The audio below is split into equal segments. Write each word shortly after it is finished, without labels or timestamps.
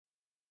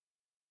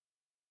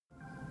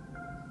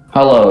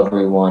Hello,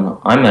 everyone.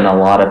 I'm in a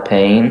lot of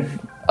pain.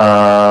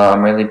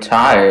 I'm really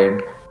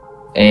tired,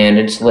 and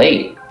it's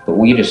late. But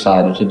we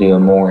decided to do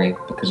Omori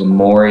because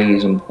Omori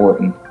is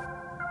important.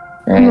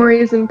 Right?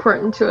 Omori is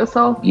important to us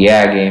all.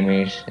 Yeah,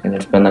 gamers. And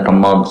it's been like a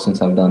month since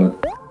I've done it.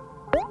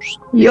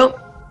 Yup.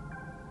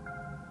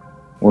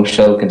 We're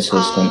so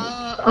consistent.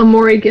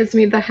 Omori gives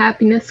me the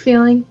happiness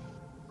feeling.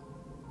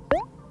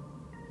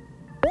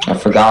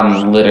 I've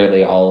forgotten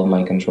literally all of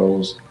my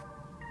controls.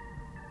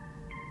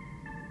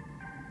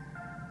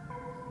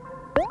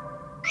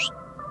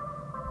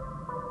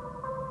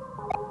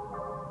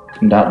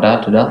 Dot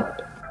dot to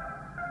dot.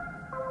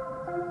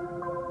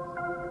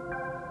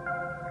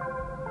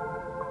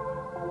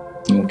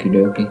 Okie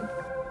dokie.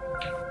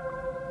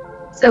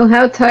 So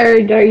how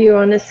tired are you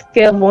on a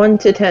scale of 1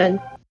 to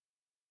 10?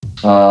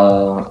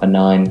 A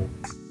 9.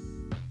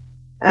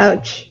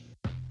 Ouch.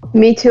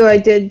 Me too, I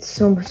did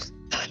so much.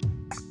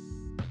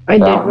 I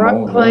did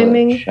rock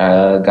climbing.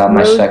 Got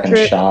my second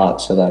trip.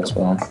 shot, so that's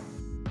why.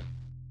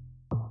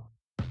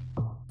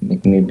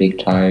 Making me big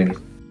tired.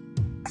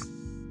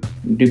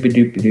 Doopy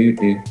doopy doo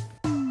doo.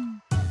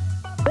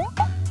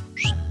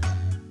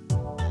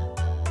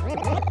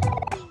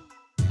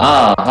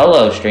 Ah,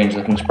 hello, strange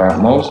looking sprout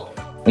moles.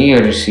 Are you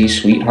here to see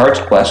Sweetheart's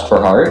Quest for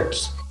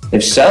Hearts?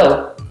 If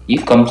so,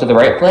 you've come to the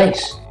right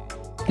place.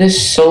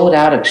 This sold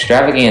out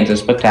extravaganza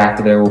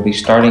spectacular will be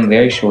starting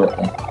very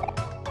shortly.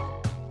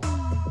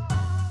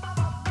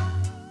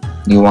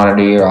 You want to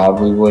do your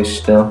Aubrey voice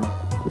still?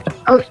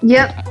 Oh,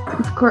 yep,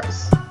 of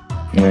course.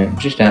 Yeah,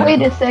 just down.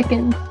 Wait a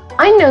second.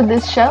 I know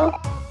this show.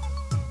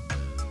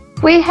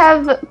 We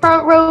have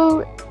front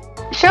row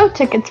show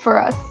tickets for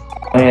us.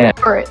 Oh yeah,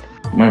 For it.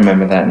 I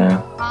remember that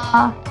now.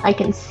 I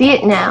can see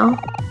it now.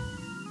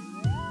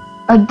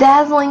 A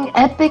dazzling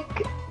epic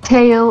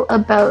tale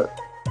about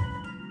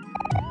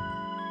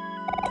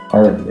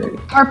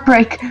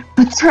heartbreak,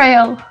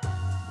 betrayal,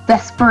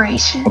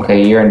 desperation,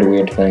 Okay, you're into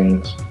weird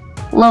things.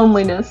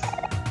 loneliness.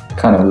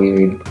 Kind of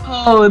weird.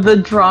 Oh, the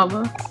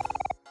drama.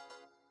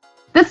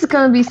 This is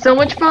gonna be so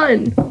much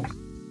fun.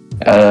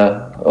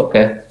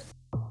 Okay.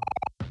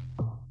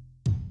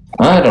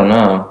 I don't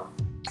know.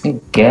 I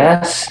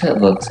guess it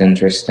looks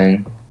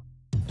interesting.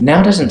 But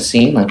now doesn't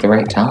seem like the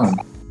right time.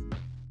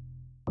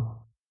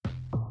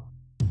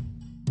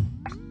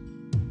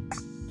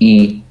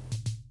 E.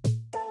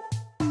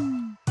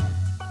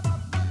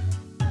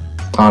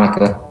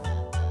 Hanukkah.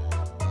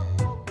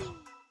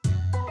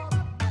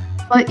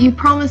 But you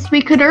promised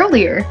we could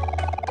earlier.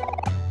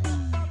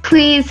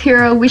 Please,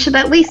 Hero, we should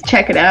at least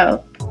check it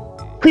out.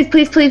 Please,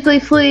 please, please,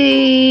 please,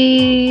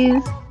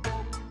 please.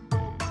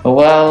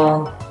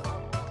 Well,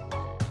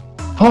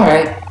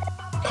 alright.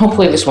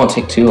 Hopefully this won't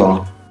take too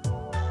long.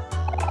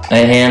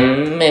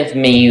 If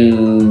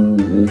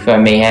I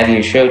may have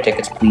your show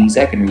tickets, please,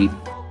 I can read.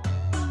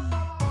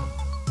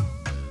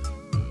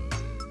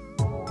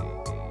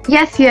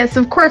 Yes,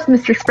 of course,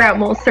 Mr.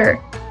 Sproutmole, sir.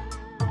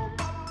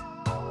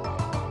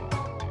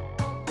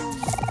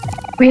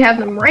 We have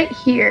them right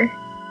here.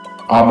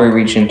 Aubrey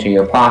reached into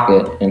your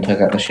pocket and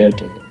took out the show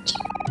tickets.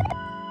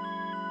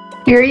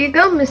 Here you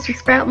go, Mr.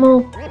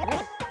 Sproutmole.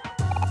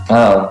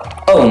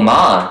 Oh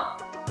my!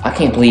 I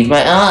can't believe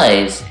my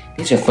eyes.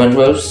 These are front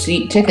row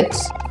seat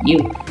tickets.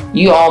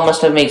 You all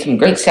must have made some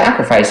great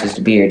sacrifices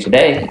to be here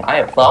today. I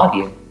applaud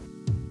you.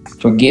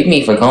 Forgive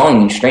me for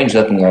calling you strange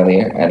looking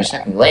earlier. At a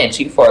second glance,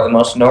 you four are the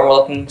most normal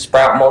looking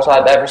sprout moles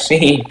I've ever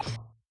seen.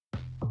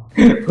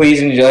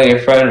 Please enjoy your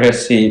front row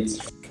seats,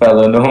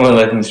 fellow normal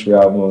looking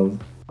sprout moles.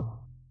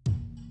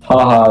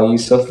 Haha, you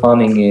so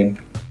funny, game.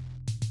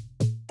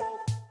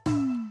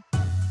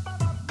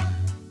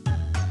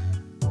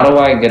 How do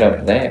I get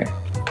up there?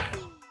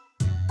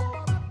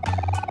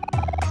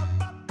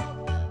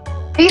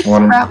 These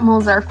sprout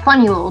moles are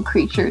funny little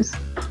creatures.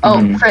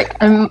 Oh, frick,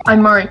 I'm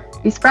Mari.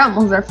 These sprout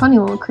moles are funny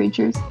little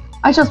creatures.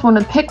 I just want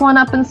to pick one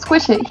up and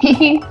squish it,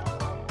 hehe.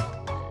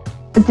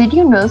 Did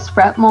you know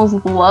sprout moles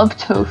love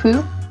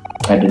tofu?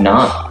 I did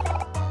not.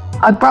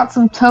 I brought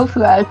some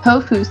tofu at a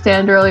tofu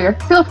stand earlier.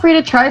 Feel free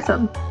to try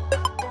some.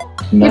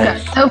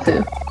 Nice. You got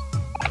tofu.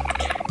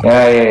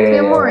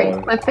 Yeah.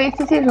 Omori, my face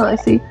is usual, I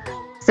see.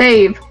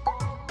 Save.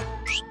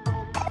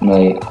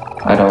 Wait,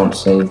 I don't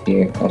save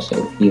here. I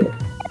save here.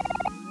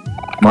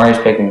 Mari's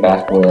picking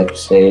basketball. Like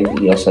save?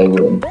 Yes, I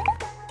would.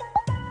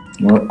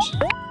 Whoops.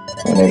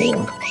 Oh, there we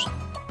go.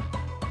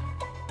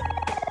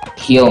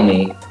 Heal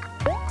me.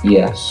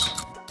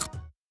 Yes.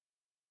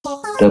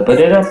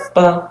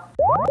 Da-ba-da-da-ba.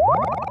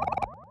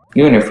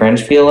 You and your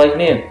friends feel like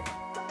new.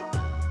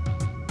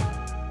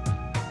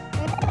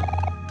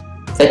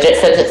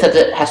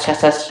 Fidget.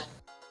 Hush.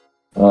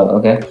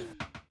 Okay.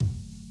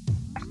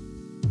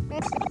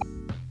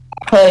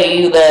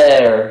 Hey, you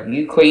there!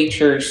 You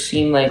creatures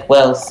seem like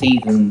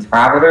well-seasoned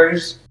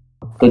travelers.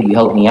 Could you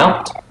help me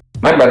out?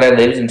 My brother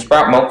lives in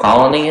Sproutmole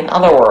Colony in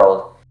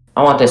Otherworld.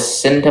 I want to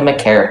send him a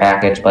care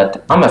package,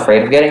 but I'm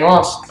afraid of getting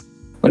lost.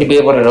 Would you be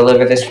able to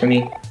deliver this for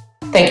me?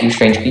 Thank you,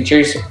 strange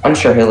creatures. I'm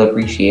sure he'll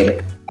appreciate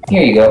it.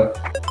 Here you go.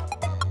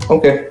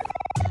 Okay.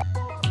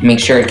 Make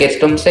sure it gets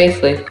to him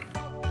safely.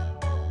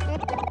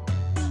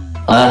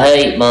 I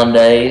hate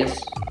Mondays.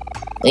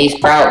 These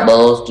Sprout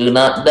Bulls do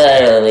not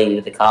dare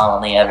leave the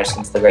colony ever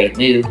since the Great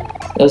Move.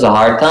 It was a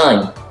hard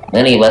time.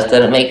 Many of us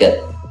didn't make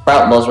it.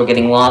 Sprout Bulls were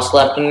getting lost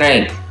left and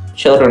right.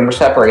 Children were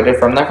separated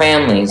from their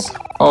families.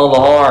 Oh,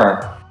 the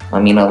horror. I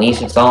mean, at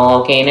least it's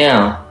all okay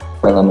now,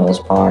 for the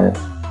most part.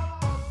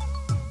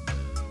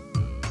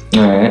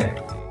 Alright.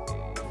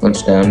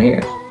 What's down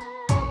here?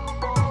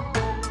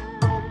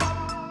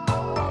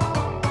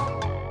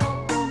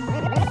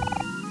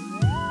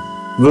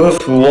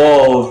 This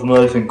wall is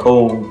nice and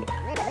cold.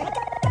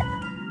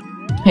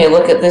 Hey,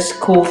 look at this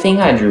cool thing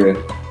I drew.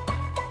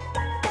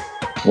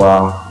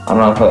 Wow, I don't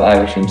know if I've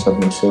ever seen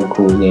something so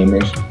cool,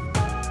 gamers.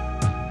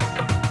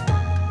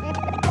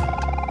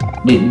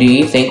 Do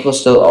you think we'll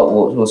still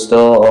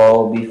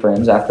all be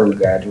friends after we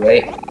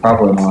graduate?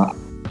 Probably not.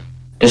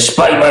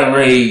 Despite my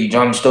rage,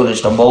 I'm still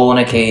just a bull in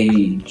a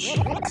cage.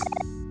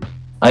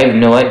 I have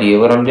no idea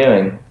what I'm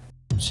doing.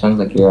 Sounds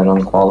like you're an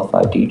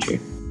unqualified teacher.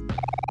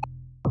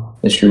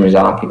 This room is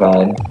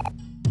occupied.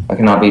 I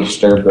cannot be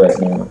disturbed right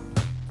now.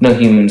 No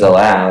humans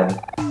allowed.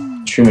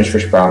 This room is for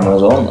Sprout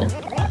Mills only.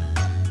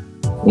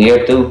 We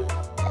are 2.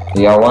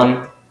 We are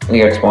 1.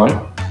 We are 1.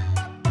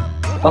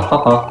 Ha ha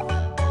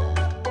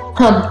ha.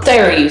 How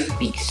dare you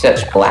speak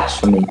such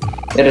blasphemy?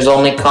 It is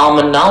only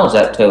common knowledge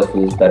that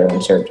tofu is better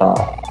when served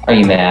hot. Are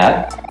you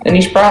mad?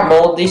 Any Sprout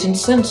Mold decent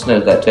sense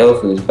knows that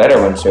tofu is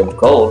better when served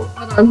cold.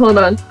 Hold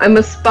on. I'm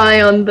a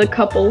spy on the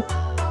couple.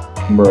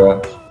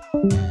 Bruh.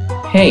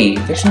 Hey,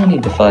 there's no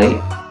need to fight.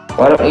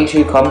 Why don't you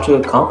two come to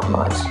a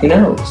compromise? Who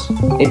knows?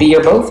 Maybe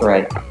you're both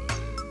right.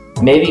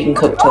 Maybe you can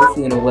cook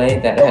tofu in a way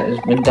that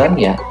hasn't been done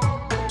yet.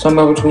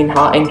 Somewhere between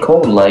hot and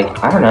cold,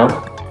 like, I don't know,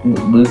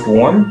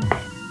 lukewarm?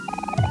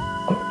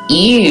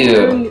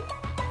 Ew!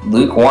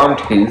 Lukewarm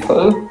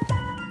tofu?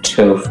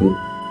 Tofu.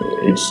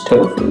 It's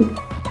tofu.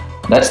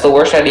 That's the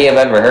worst idea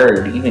I've ever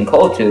heard. Even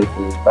cold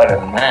tofu is better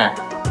than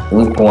that.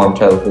 Lukewarm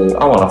tofu.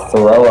 I want to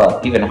throw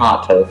up. Even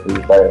hot tofu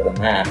is better than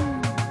that.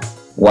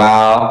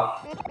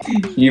 Wow.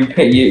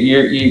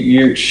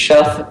 Your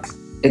chef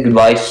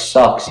advice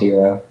sucks,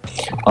 hero.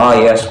 Ah,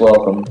 yes,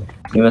 welcome.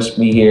 You must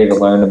be here to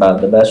learn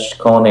about the best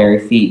culinary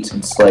feats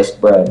in sliced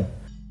bread.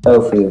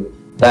 Tofu.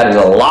 That is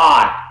a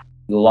lie!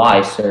 You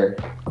lie, sir.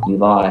 You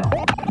lie.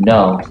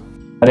 No.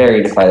 How dare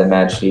you defy the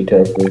majesty of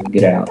tofu?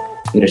 Get out.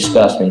 You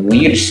disgust me. Will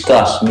you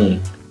disgust me?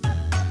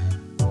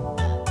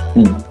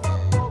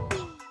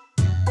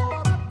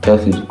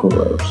 Tofu's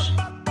gross.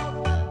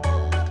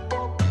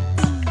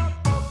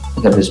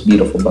 Look at this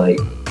beautiful bite.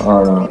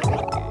 Or not.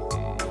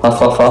 Huff,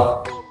 huff,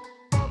 huff.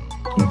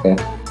 Okay.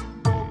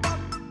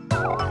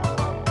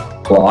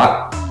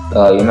 What?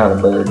 You're not a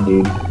bird,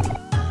 dude.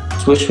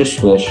 Swish, swish,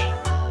 swish.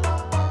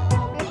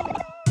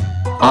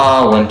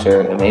 Ah,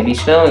 winter. It may be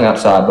snowing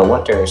outside, but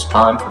winter is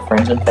time for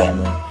friends and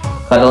family.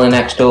 Cuddling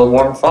next to a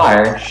warm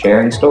fire,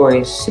 sharing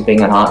stories,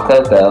 sipping on hot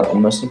cocoa,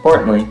 and most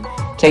importantly,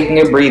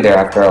 taking a breather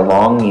after a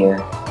long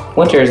year.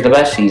 Winter is the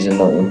best season,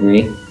 don't you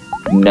agree?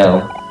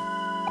 No.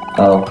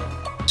 Oh,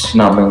 this does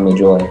not bring me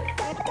joy.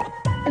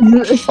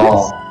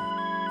 Fall.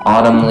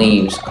 Autumn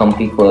leaves,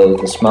 comfy clothes,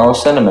 the smell of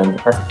cinnamon, the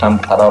perfect time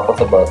to cuddle up with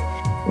a book.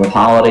 And with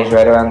holidays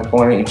right around the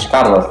corner, you just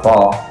gotta love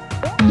fall.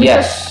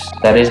 Yes,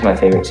 that is my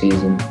favorite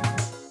season.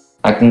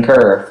 I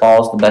concur.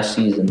 Fall's the best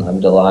season. I'm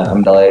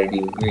delighted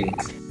you agree.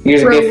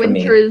 Here's a gift for me.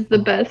 Winter is the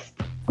best.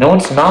 No,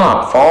 it's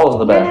not. Fall is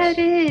the best.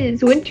 Yeah, it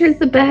is. Winter's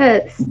the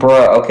best.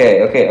 Bruh,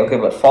 okay,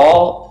 but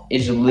fall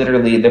is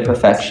literally the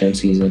perfection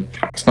season.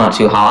 It's not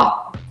too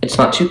hot. It's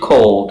not too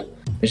cold.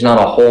 There's not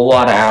a whole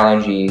lot of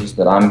allergies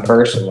that I'm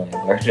personally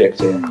allergic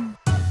to.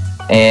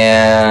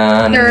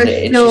 And there are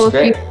still a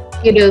few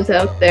mosquitoes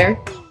out there.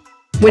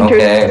 Winter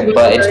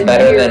but it's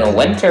better than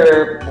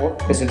winter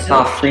because it's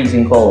not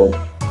freezing cold.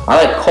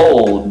 I like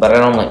cold, but I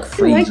don't like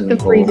freezing cold. I like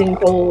the freezing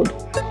cold.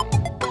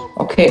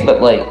 Okay,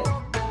 but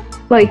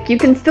like you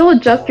can still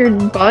adjust your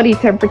body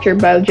temperature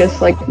by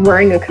just like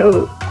wearing a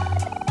coat.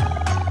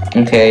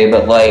 Okay,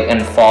 but like in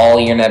fall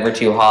you're never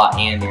too hot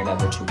and you're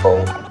never too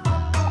cold.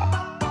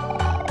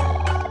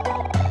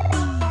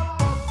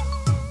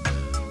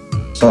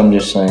 So I'm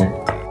just saying.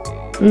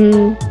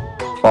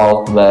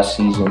 Fall's the best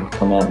season.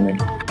 Come at me.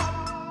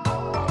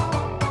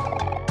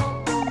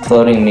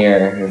 Floating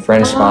near, your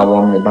friends smile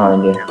warmly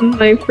behind you.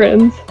 My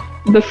friends.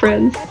 The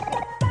friends.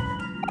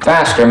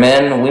 Faster,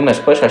 men. We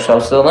must push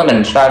ourselves to the limit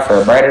and strive for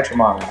a brighter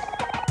tomorrow.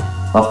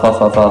 Huff, huff,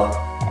 huff,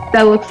 huff.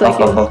 That looks like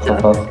huff, huff,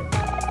 huff, huff,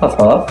 huff,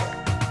 huff.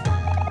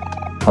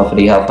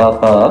 Huffity, huff, huff,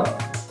 huff.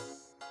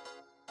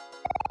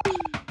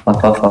 Huff,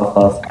 huff, huff,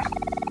 huff.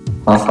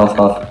 Huff, huff,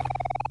 huff.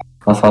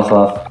 Huff, huff,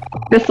 huff.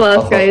 This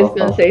last guy is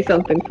gonna say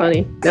something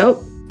funny.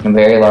 Nope. A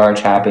very large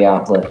happy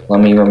outlet.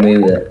 Let me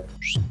remove it.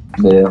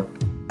 Boo.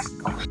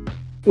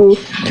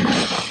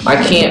 Oof. I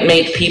can't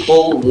make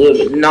people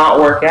not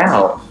work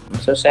out. I'm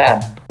so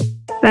sad.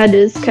 That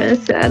is kind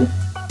of sad.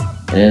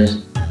 It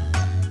is.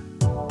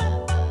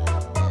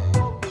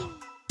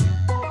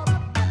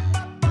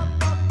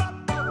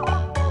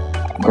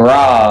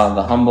 Gra,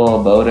 the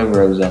humble abode of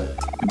Rosa.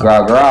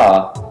 Gra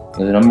Gra,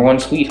 the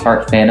 #1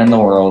 sweetheart fan in the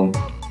world.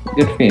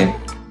 Good for you.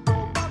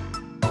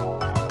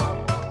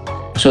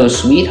 So,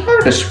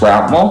 sweetheart, a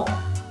sprout mole?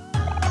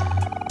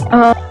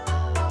 Well,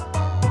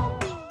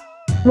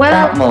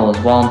 Sprout moles,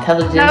 while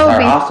intelligent,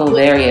 are also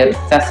very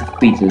obsessive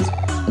creatures.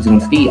 As you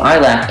can see, I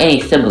lack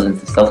any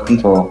semblance of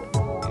self-control.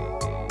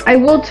 I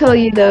will tell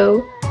you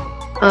though,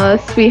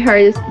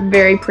 sweetheart is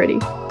very pretty.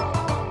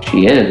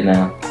 She is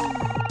now.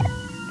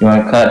 You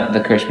want to cut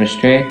the Christmas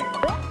tree?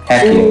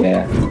 Heck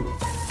yeah.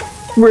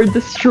 We're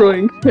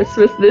destroying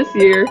Christmas this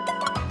year.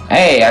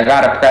 Hey, I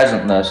got a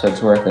present though, so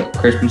it's worth it.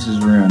 Christmas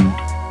is ruined.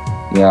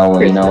 Yeah,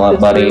 well, you know what,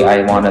 buddy?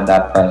 I wanted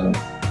that present.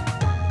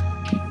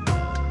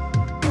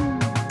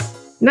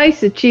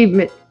 Nice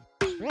achievement.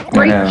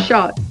 Great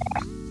shot.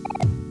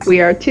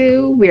 We are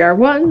two, we are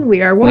one,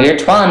 we are one. We're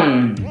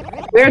twin.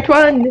 We're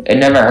twin. It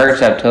never hurts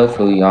to have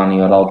tofu on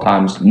you at all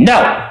times.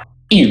 No!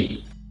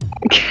 Ew!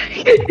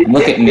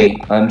 Look at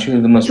me. I'm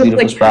truly the most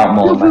beautiful sprout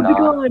mole, am I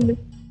not?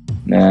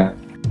 Nah.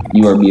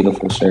 You are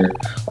beautiful, sir.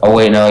 Oh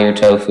wait, no, you're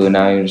tofu.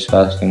 Now you're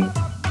disgusting.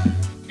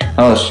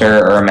 Hello,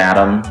 sir or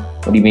madam.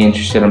 Would you be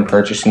interested in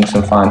purchasing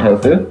some fine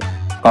tofu?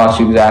 Costs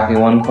you exactly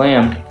 1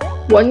 clam.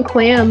 1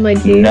 clam, my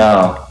dude.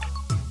 No.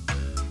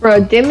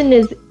 Bro, Dimon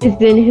is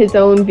in his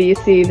own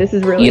VC. This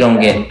is really You don't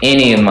get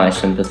any of my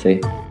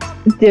sympathy.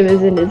 Dim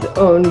is in his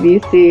own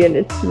VC, and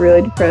it's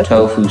really depressing.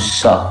 Tofu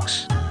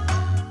sucks.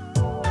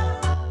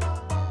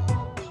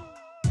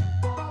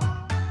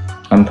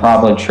 I'm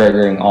probably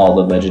triggering all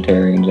the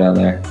vegetarians out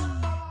there.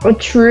 Oh,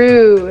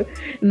 true.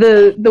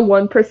 The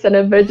 1%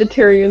 of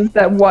vegetarians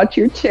that watch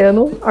your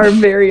channel are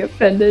very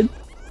offended.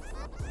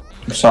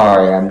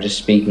 Sorry, I'm just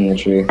speaking the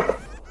truth.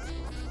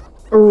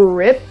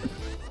 RIP.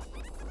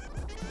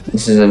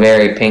 This is a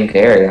very pink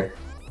area.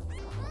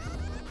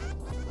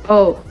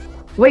 Oh,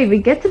 wait, we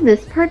get to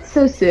this part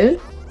so soon?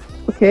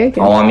 Okay.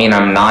 Oh, I mean,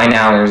 I'm 9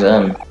 hours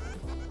in.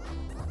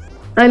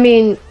 I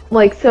mean,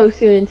 like, so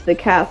soon into the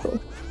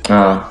castle.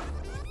 Oh.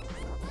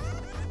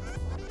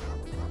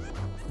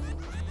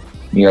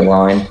 You're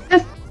lying.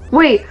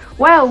 Wait,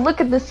 wow,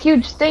 look at this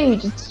huge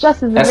stage. It's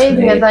just as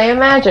amazing as I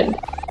imagined.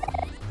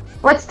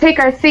 Let's take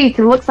our seats.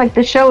 It looks like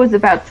the show is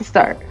about to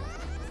start.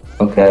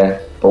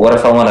 Okay, but what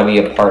if I want to be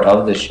a part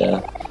of the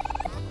show?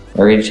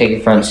 Are we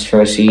taking front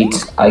row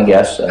seats? I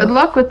guess so. Good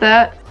luck with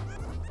that.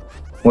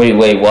 Wait,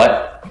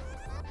 what?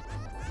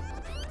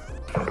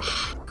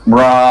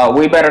 Bruh,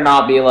 we better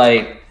not be,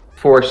 like,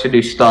 forced to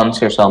do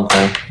stunts or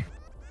something.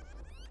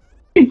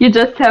 You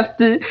just have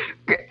to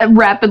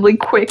rapidly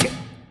click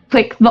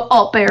the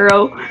up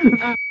arrow.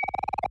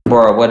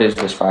 Bruh, what is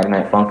this, Friday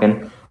Night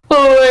Funkin'?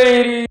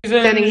 Ladies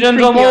and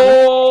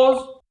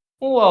gentlemen,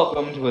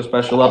 welcome to a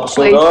special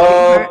episode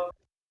of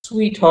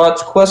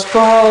Sweetheart's Quest for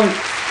Heart.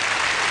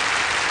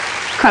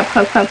 Clap,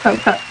 clap, clap, clap,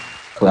 clap.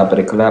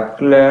 Clappity clap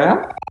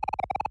clap.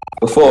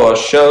 Before our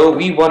show,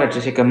 we wanted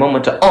to take a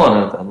moment to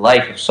honor the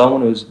life of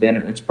someone who has been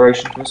an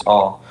inspiration to us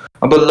all.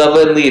 Our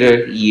beloved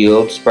leader,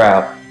 Yield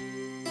Sprout.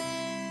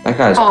 That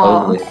guy's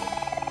ugly.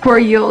 Poor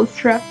Yield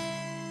Sprout.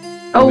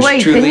 Oh he was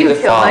wait, truly did you the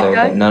kill father that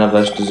guy? that none of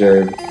us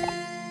deserved.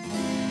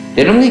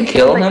 Didn't we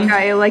kill him? That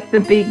guy, like the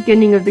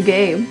beginning of the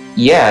game.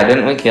 Yeah,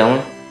 didn't we kill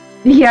him?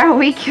 Yeah,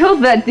 we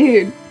killed that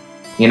dude.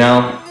 You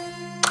know,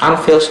 I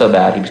don't feel so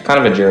bad. He was kind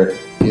of a jerk.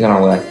 He's on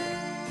our way.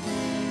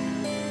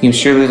 He was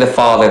surely the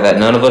father that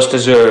none of us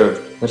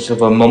deserved. Let's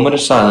have a moment of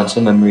silence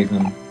in memory of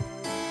him.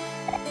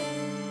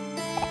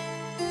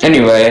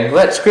 Anyway,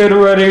 let's get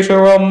ready to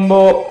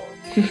rumble.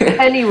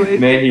 Anyway.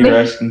 May he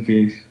rest in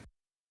peace.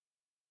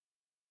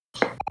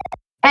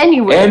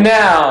 Anyway. And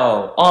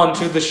now, on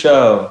to the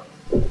show.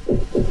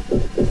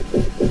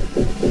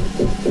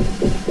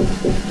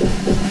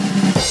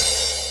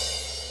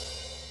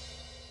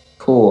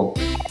 Cool.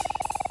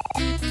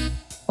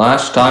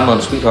 Last time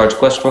on Sweetheart's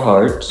Quest for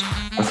Hearts,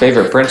 our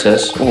favorite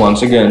princess,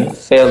 once again,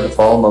 failed to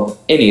fall in love with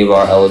any of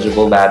our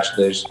eligible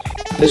bachelors.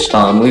 This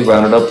time, we've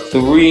rounded up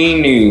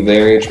 3 new,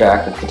 very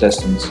attractive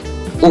contestants.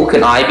 Ooh,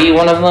 can I be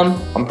one of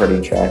them? I'm pretty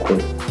attractive.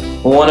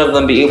 Will one of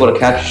them be able to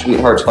capture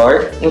Sweetheart's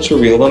heart? Let's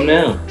reveal them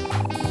now.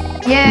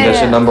 Yeah.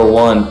 Contestant number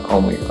 1,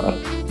 oh my god.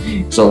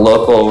 He's a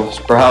local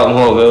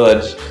Sproutmore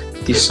village.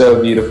 He's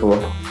so beautiful.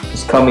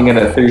 He's coming in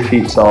at 3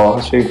 feet tall.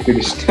 It's very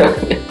pretty stuff.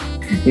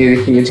 He has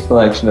a huge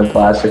collection of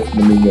plastic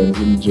miniguns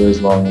and enjoys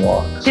long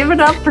walks. Give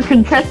it up for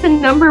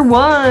contestant number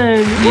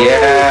 1.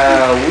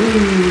 Yeah,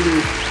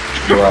 woo!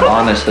 Well,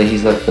 honestly,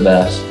 he's like the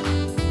best.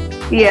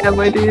 Yeah,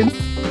 my dude.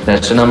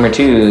 Contestant number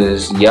 2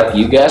 is, yep,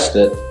 you guessed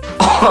it.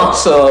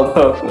 Also a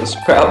local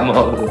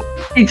Sproutmore.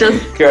 He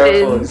just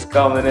Careful, he's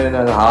coming in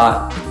at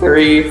hot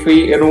 3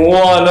 feet and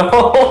 1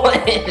 whole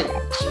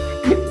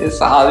inch. His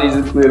hobbies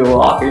include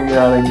walking,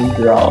 running, and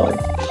drawing.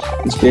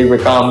 His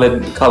favorite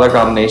color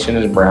combination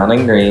is brown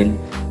and green.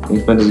 He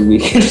spends his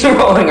weekends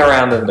rolling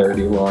around in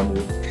dirty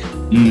laundry.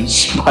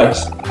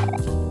 Spice.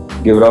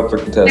 Give it up for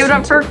contestant. Give it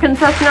up for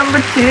contestant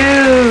number 2.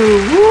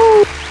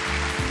 Woo!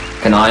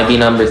 Can I be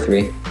number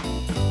 3?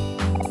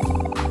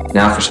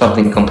 Now for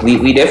something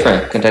completely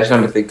different.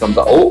 Contestant number 3 comes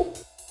from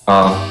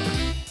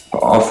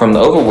the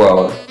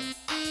overworld.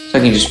 It's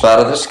like he just fell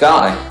out of the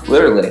sky.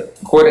 Literally.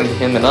 According to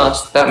him and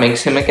us, that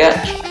makes him a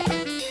catch.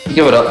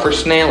 Give it up for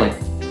Snaily.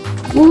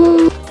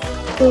 Woo!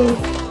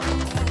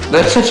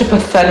 That's such a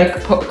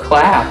pathetic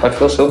clap. I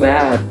feel so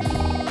bad.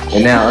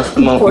 And now, that's the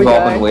moment we've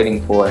all been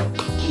waiting for.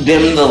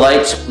 Dim the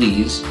lights,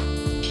 please.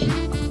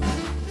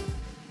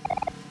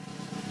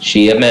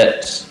 She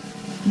emits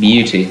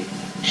beauty.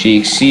 She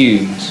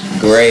exudes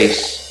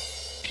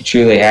grace. She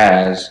truly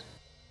has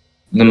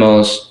the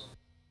most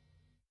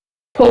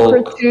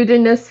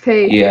pulchritudinous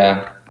face.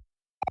 Yeah.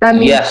 That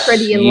means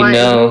pretty and you Latin.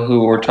 know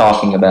who we're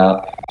talking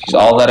about. She's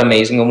all that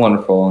amazing and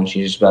wonderful, and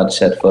she's just about to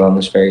set foot on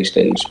this very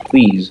stage.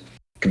 Please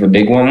give a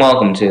big warm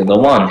welcome to the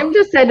one. I'm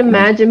just saying,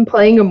 imagine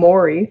playing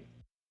Omori.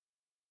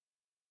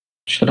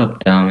 Shut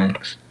up,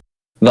 Dominic.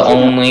 The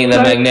only,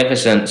 the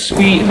magnificent,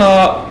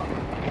 sweetheart.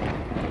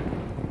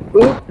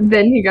 Oop,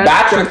 then he got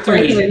Bachelor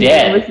 3, he's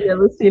dead. Was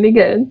never seen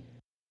again.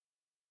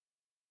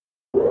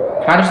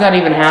 How does that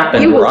even happen?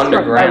 He We're was struck by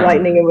underground.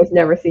 lightning and was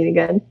never seen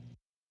again.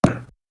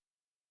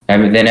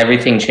 And then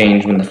everything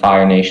changed when the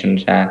Fire Nation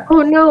attacked.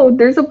 Oh no,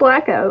 there's a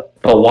blackout.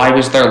 But why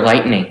was there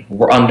lightning?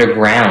 We're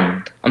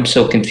underground. I'm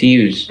so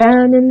confused.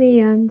 Down in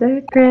the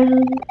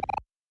underground.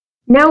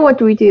 Now what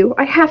do we do?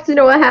 I have to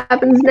know what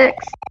happens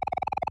next.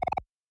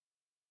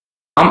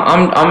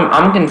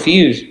 I'm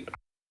confused.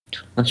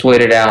 Let's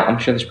wait it out. I'm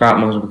sure the Sprout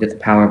Mose will get the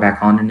power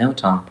back on in no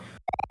time.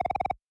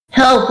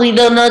 Help! We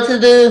don't know what to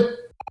do.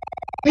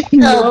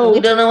 Help!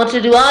 We don't know what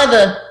to do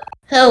either.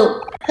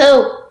 Help!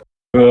 Help!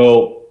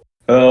 Help!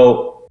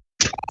 Help!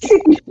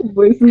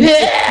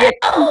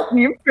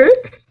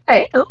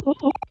 Hey.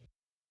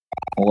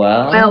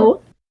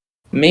 Well,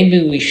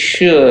 maybe we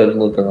should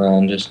look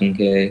around just in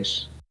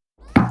case.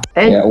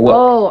 And,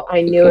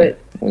 I knew it.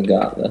 We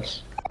got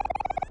this.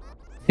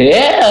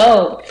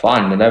 Yeah,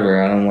 fine,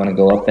 whatever. I don't want to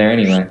go up there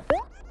anyway.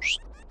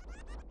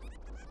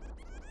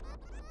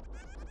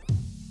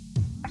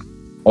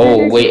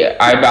 Oh, wait,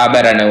 I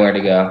bet I know where to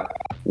go.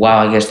 Wow,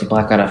 I guess the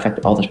blackout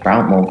affected all the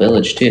Sprout Mole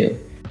village, too.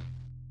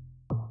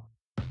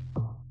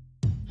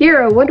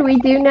 Hero, what do we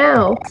do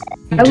now?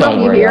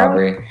 Don't worry,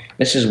 Aubrey.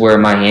 This is where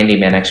my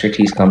handyman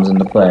expertise comes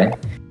into play.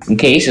 In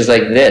cases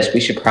like this, we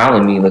should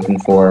probably be looking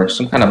for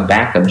some kind of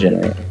backup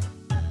generator.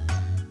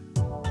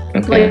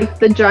 Okay. Like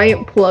the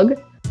giant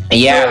plug?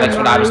 Yeah, that's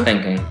what I was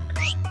thinking.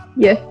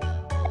 Yeah.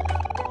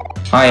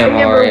 Hi,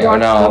 Omori. Oh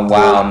no,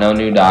 wow, no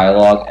new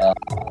dialogue.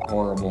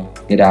 Horrible.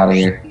 Get out of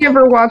here. I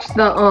never watched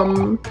the,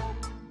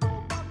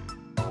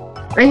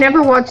 I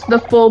never watched the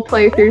full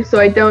playthrough, so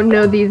I don't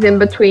know these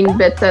in-between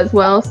bits as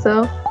well,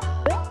 so.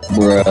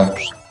 Bruh.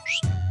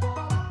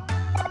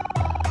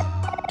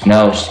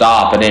 No,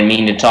 stop. I didn't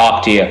mean to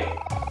talk to you.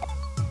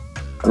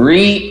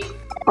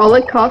 All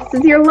it costs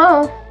is your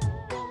love.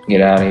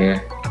 Get out of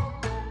here.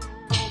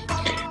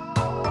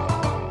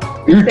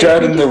 You're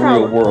dead in the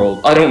real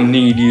world. I don't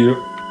need you.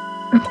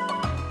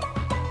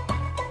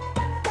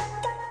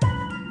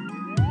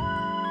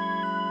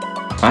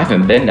 I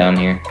haven't been down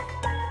here.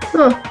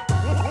 Huh.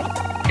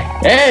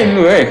 I'm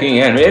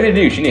working on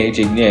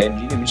revolutionizing the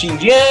machine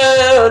just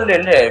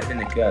left in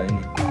the colony.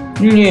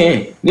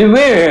 Yeah, the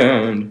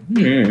world.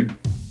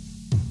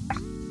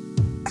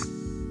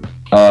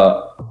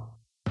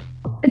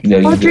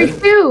 It's Audrey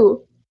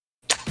too.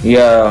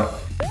 Yeah.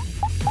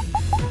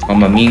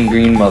 I'm a mean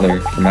green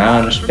mother from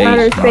outer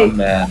space. Not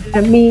bad.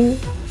 A mean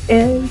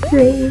and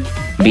green.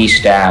 Be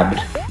stabbed.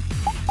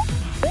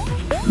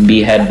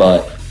 Be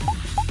headbutt.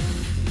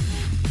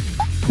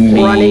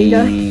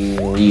 Be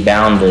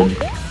rebounded.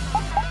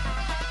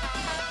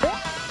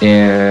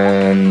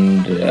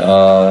 And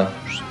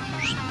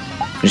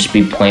just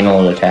be plain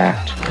old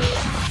attacked.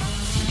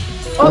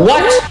 Oh.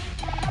 What?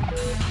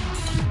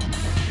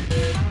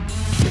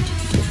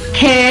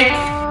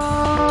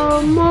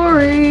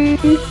 Omori.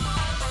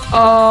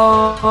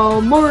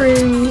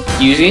 Omori.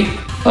 Excuse me?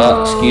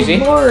 Excuse me?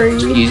 Omori.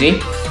 Excuse me?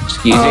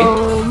 Excuse me?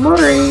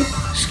 Omori.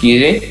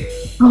 Excuse me?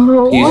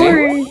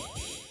 Omori.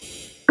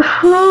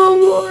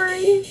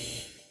 Omori.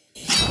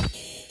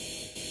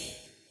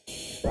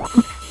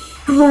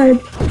 God.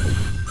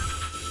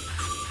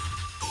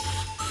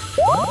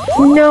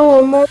 No,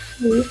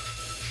 Omori.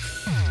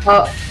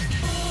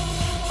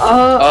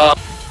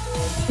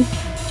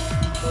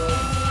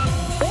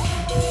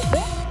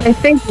 I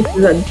think this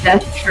is a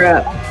death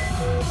trap.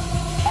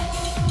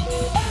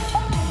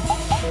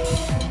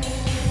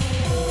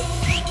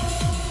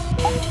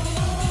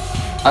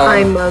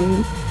 I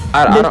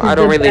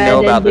don't really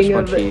know about this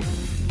one, Chief.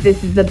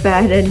 This is the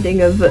bad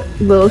ending of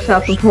Little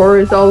Shop of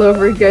Horrors all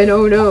over again.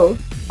 Oh no.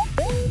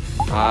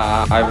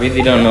 I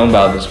really don't know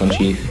about this one,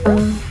 Chief.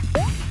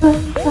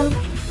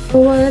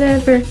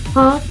 Whatever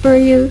offer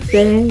you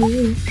say,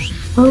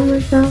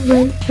 always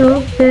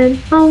open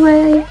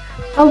away.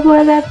 Oh,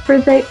 whatever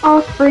they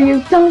offer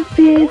you, don't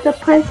be the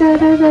pleasure.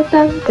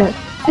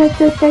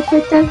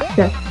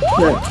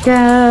 Look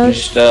out.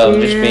 Just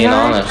being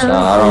honest,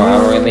 I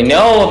don't really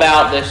know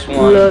about this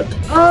one. Look,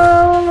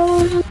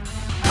 oh,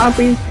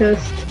 Aubrey's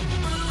pissed.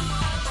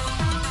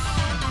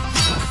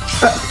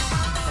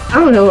 I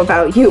don't know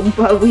about you,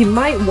 but we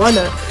might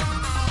wanna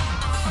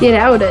get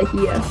out of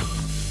here.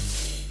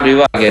 How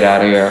do I get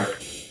out of here?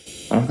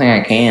 I don't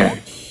think I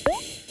can.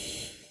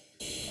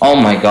 Oh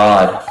my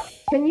god.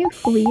 Can you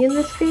flee in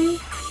this game?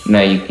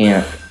 No, you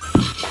can't.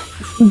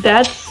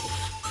 That's...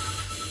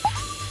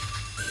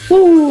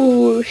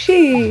 Ooh,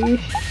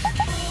 sheesh.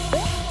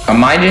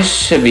 Am I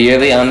just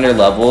severely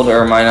underleveled,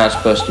 or am I not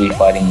supposed to be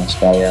fighting this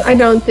guy yet? I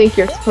don't think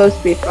you're supposed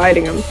to be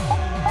fighting him.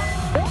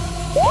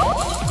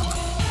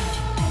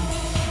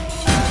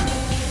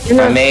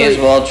 I may as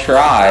well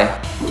try.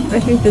 I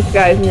think this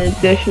guy's an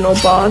additional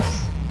boss.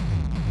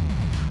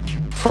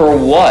 For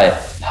what?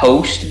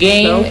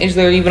 Post-game? No. Is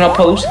there even a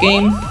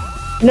post-game?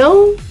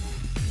 No,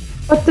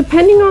 but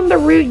depending on the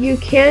route, you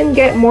can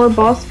get more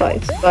boss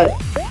fights, but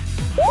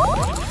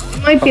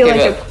it might be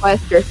like a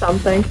quest or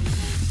something.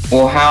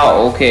 Well, how?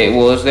 Okay,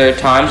 well, is there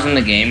times in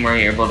the game where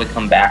you're able to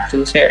come back to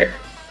this area?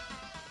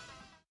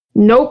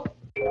 Nope.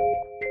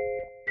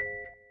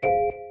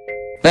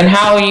 Then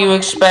how are you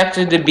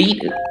expected to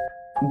beat it?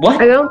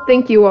 What? I don't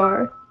think you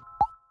are.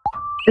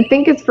 I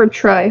think it's for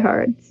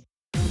tryhards.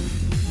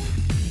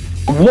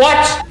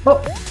 What?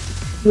 Oh,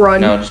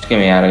 run. No, just get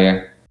me out of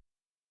here.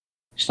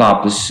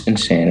 Stop this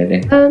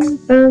insanity.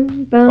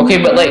 Okay,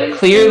 Okay, but like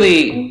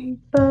clearly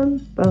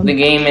the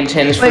game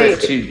intends for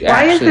it to actually be possible.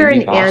 Why is there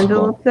an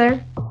anvil up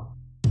there?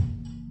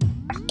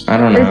 I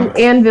don't know. There's an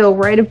anvil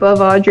right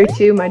above Audrey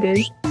too, my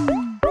dude.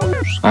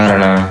 I don't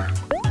know.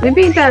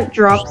 Maybe that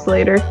drops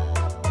later.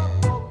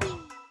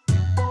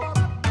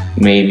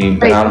 Maybe,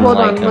 but Wait, I don't hold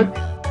like on, him. look.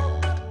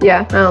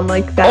 Yeah, I don't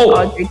like that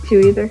Audrey too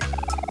either.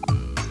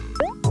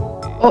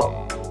 Oh.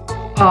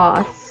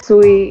 Aw,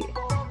 sweet.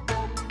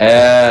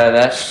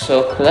 That's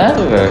so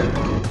clever.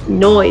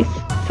 Nice.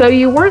 So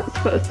you weren't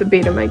supposed to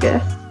beat him, I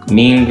guess.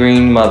 Mean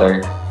Green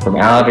Mother from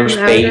outer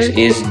space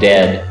is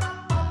dead.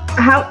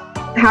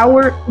 How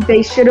were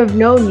they should have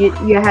known you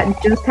had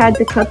just had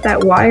to cut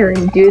that wire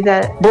and do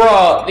that.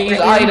 Bro, these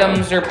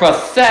items are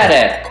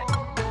pathetic.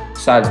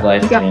 Besides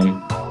life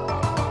stream.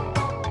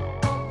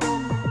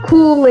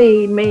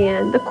 Kool-Aid,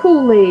 man, the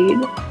Kool-Aid.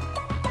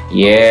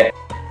 Yeah.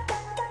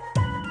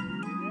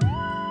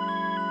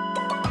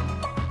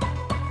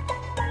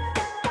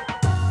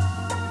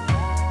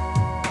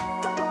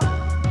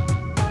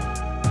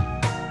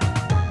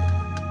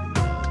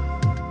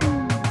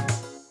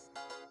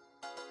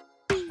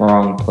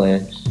 Wrong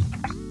place.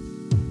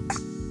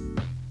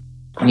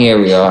 Here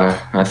we are,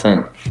 I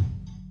think.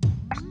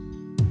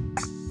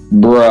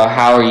 Bruh,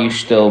 how are you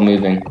still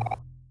moving?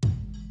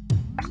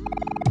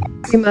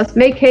 We must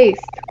make haste.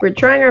 We're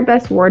trying our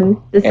best,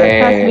 Warden. This is as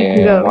fast as we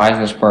can go. Why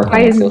isn't this working? Why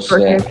isn't this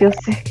working? I feel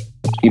sick.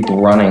 Keep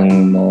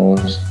running,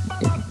 moles.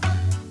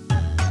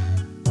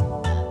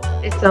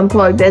 It's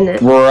unplugged, isn't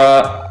it?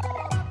 Bruh.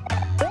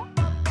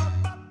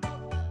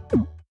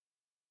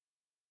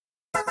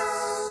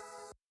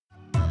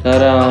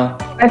 Ta-da.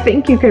 I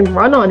think you can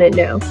run on it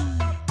now.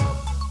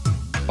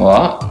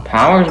 What?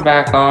 Power's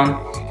back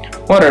on.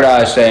 What did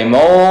I say,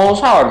 moles?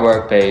 Hard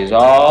work pays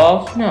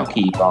off. Now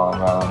keep on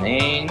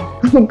running.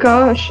 Oh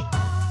gosh.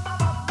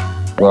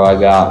 Bro, I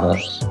got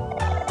this.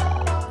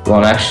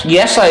 Well, actually,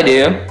 yes, I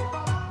do.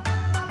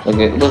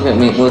 Look at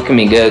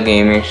me go,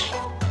 gamers.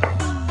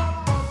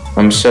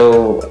 I'm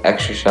so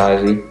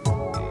exercisey.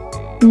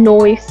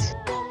 Nice.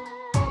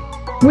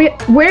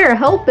 We're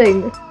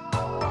helping.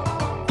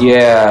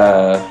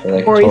 Yeah.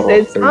 Like Omori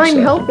says, I'm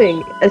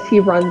helping, as he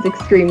runs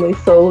extremely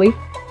slowly.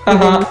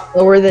 Even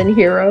slower than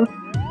Hero.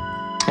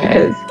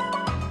 Because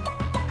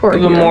poor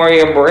Give Hero.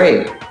 Omori a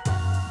break.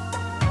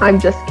 I'm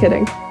just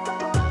kidding.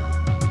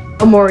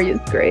 Omori is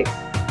great.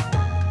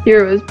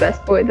 Hero is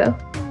best boy though.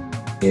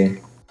 Yeah.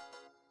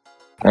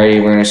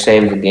 Alrighty, we're gonna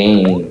save the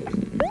game.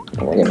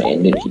 We're gonna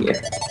end it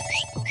here.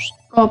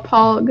 Oh,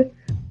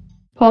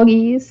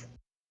 Poggies.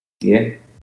 Yeah.